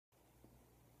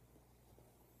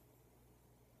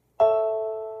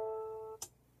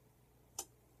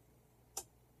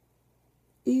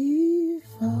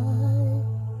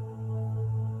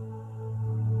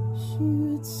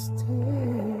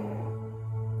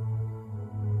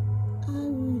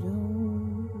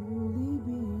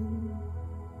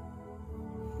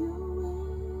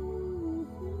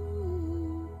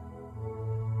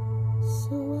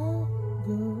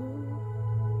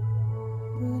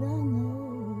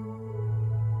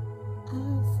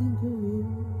think of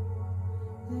you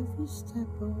every step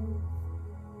of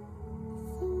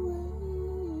the way.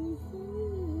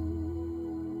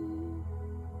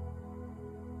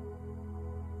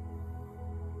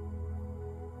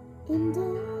 And I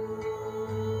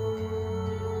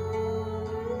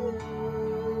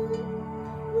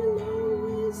will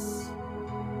always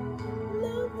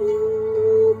love you.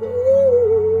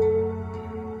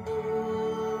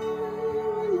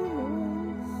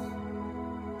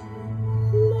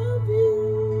 Love you.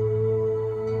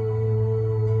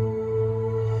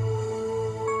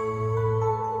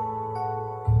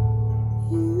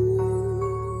 You,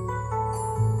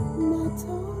 not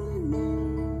only me.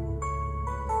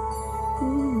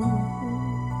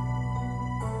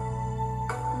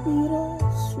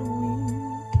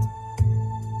 Bittersweet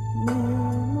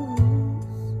memories.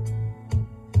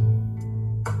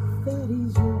 That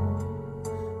is all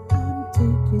I'm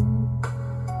taking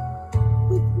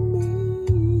with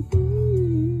me.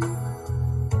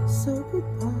 So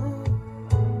goodbye,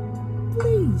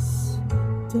 please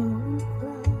don't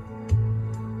cry.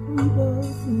 We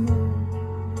both know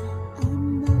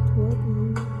I'm not what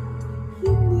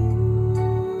you need,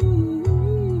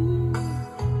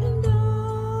 and I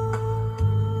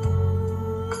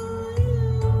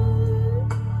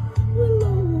will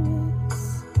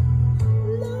always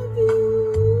love you.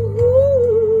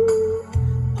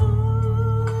 I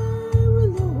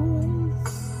will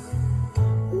always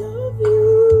love you.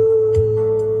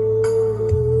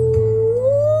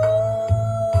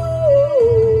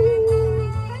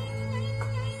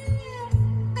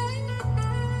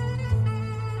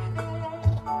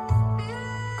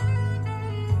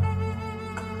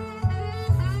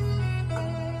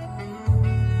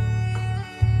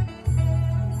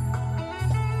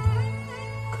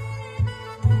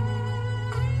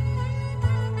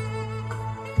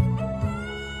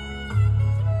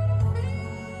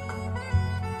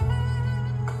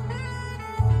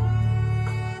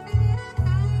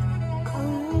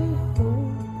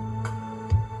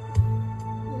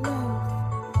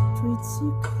 Treats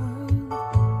you kind,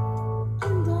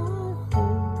 and I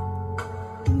hope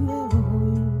you have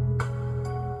all you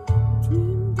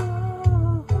dreamed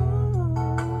of,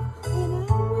 and I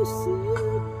wish you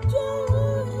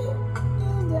joy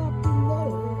and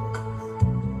happiness.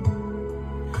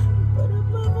 But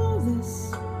above all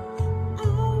this,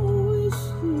 I wish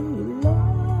you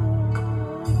love.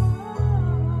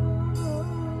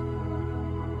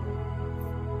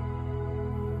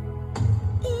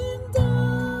 And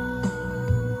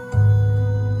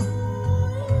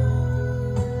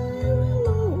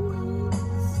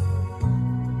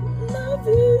love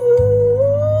you.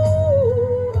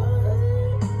 I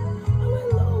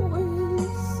will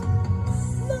always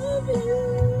love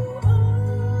you. I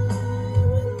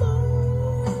will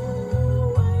always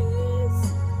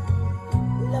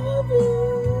love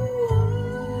you. I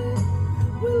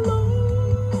will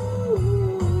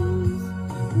always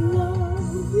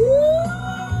love you.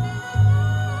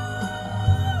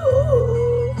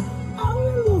 I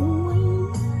will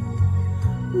always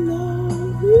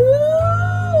love you.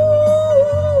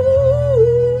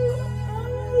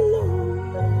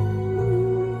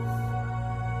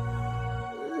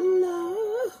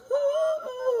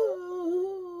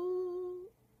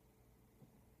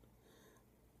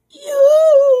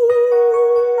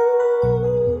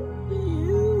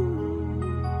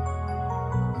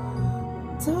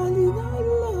 Darling,